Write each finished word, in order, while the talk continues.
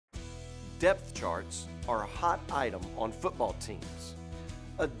Depth charts are a hot item on football teams.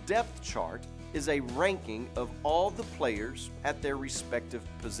 A depth chart is a ranking of all the players at their respective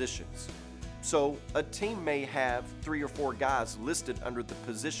positions. So a team may have 3 or 4 guys listed under the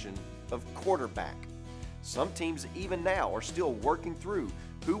position of quarterback. Some teams even now are still working through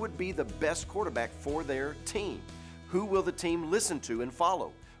who would be the best quarterback for their team. Who will the team listen to and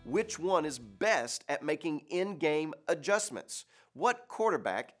follow? Which one is best at making in-game adjustments? What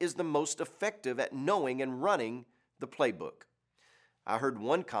quarterback is the most effective at knowing and running the playbook? I heard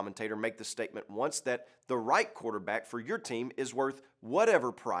one commentator make the statement once that the right quarterback for your team is worth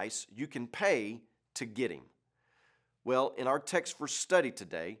whatever price you can pay to get him. Well, in our text for study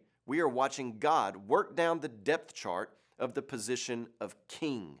today, we are watching God work down the depth chart of the position of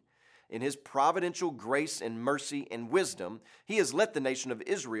king. In His providential grace and mercy and wisdom, He has let the nation of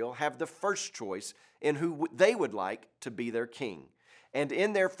Israel have the first choice in who they would like to be their king. And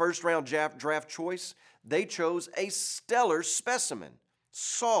in their first-round draft choice, they chose a stellar specimen,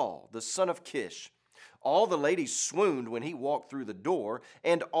 Saul, the son of Kish. All the ladies swooned when he walked through the door,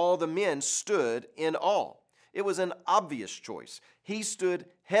 and all the men stood in awe. It was an obvious choice. He stood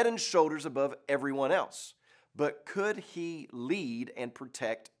head and shoulders above everyone else. But could he lead and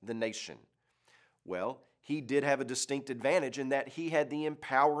protect the nation? Well, he did have a distinct advantage in that he had the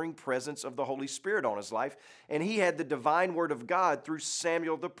empowering presence of the Holy Spirit on his life, and he had the divine word of God through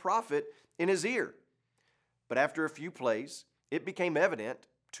Samuel the prophet in his ear. But after a few plays, it became evident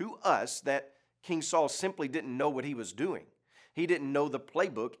to us that King Saul simply didn't know what he was doing. He didn't know the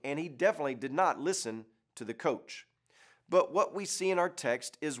playbook, and he definitely did not listen to the coach. But what we see in our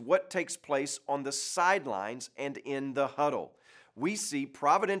text is what takes place on the sidelines and in the huddle. We see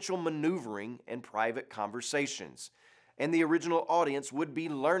providential maneuvering and private conversations. And the original audience would be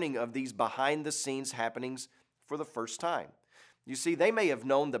learning of these behind-the-scenes happenings for the first time. You see, they may have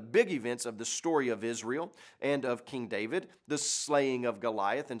known the big events of the story of Israel and of King David, the slaying of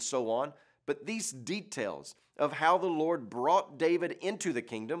Goliath and so on, but these details of how the Lord brought David into the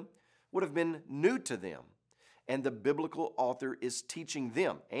kingdom would have been new to them. And the biblical author is teaching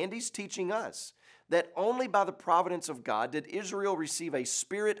them, and he's teaching us, that only by the providence of God did Israel receive a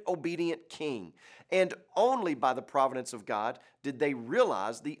spirit-obedient king, and only by the providence of God did they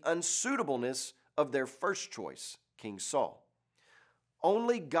realize the unsuitableness of their first choice, King Saul.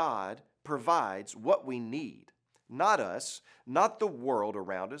 Only God provides what we need, not us, not the world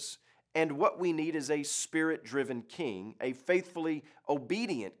around us, and what we need is a spirit-driven king, a faithfully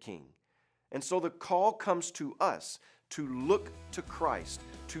obedient king. And so the call comes to us to look to Christ,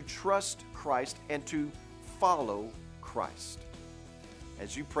 to trust Christ, and to follow Christ.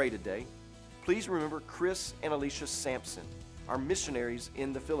 As you pray today, please remember Chris and Alicia Sampson, our missionaries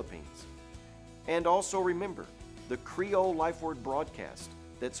in the Philippines. And also remember the Creole Life Word broadcast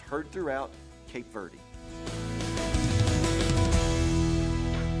that's heard throughout Cape Verde.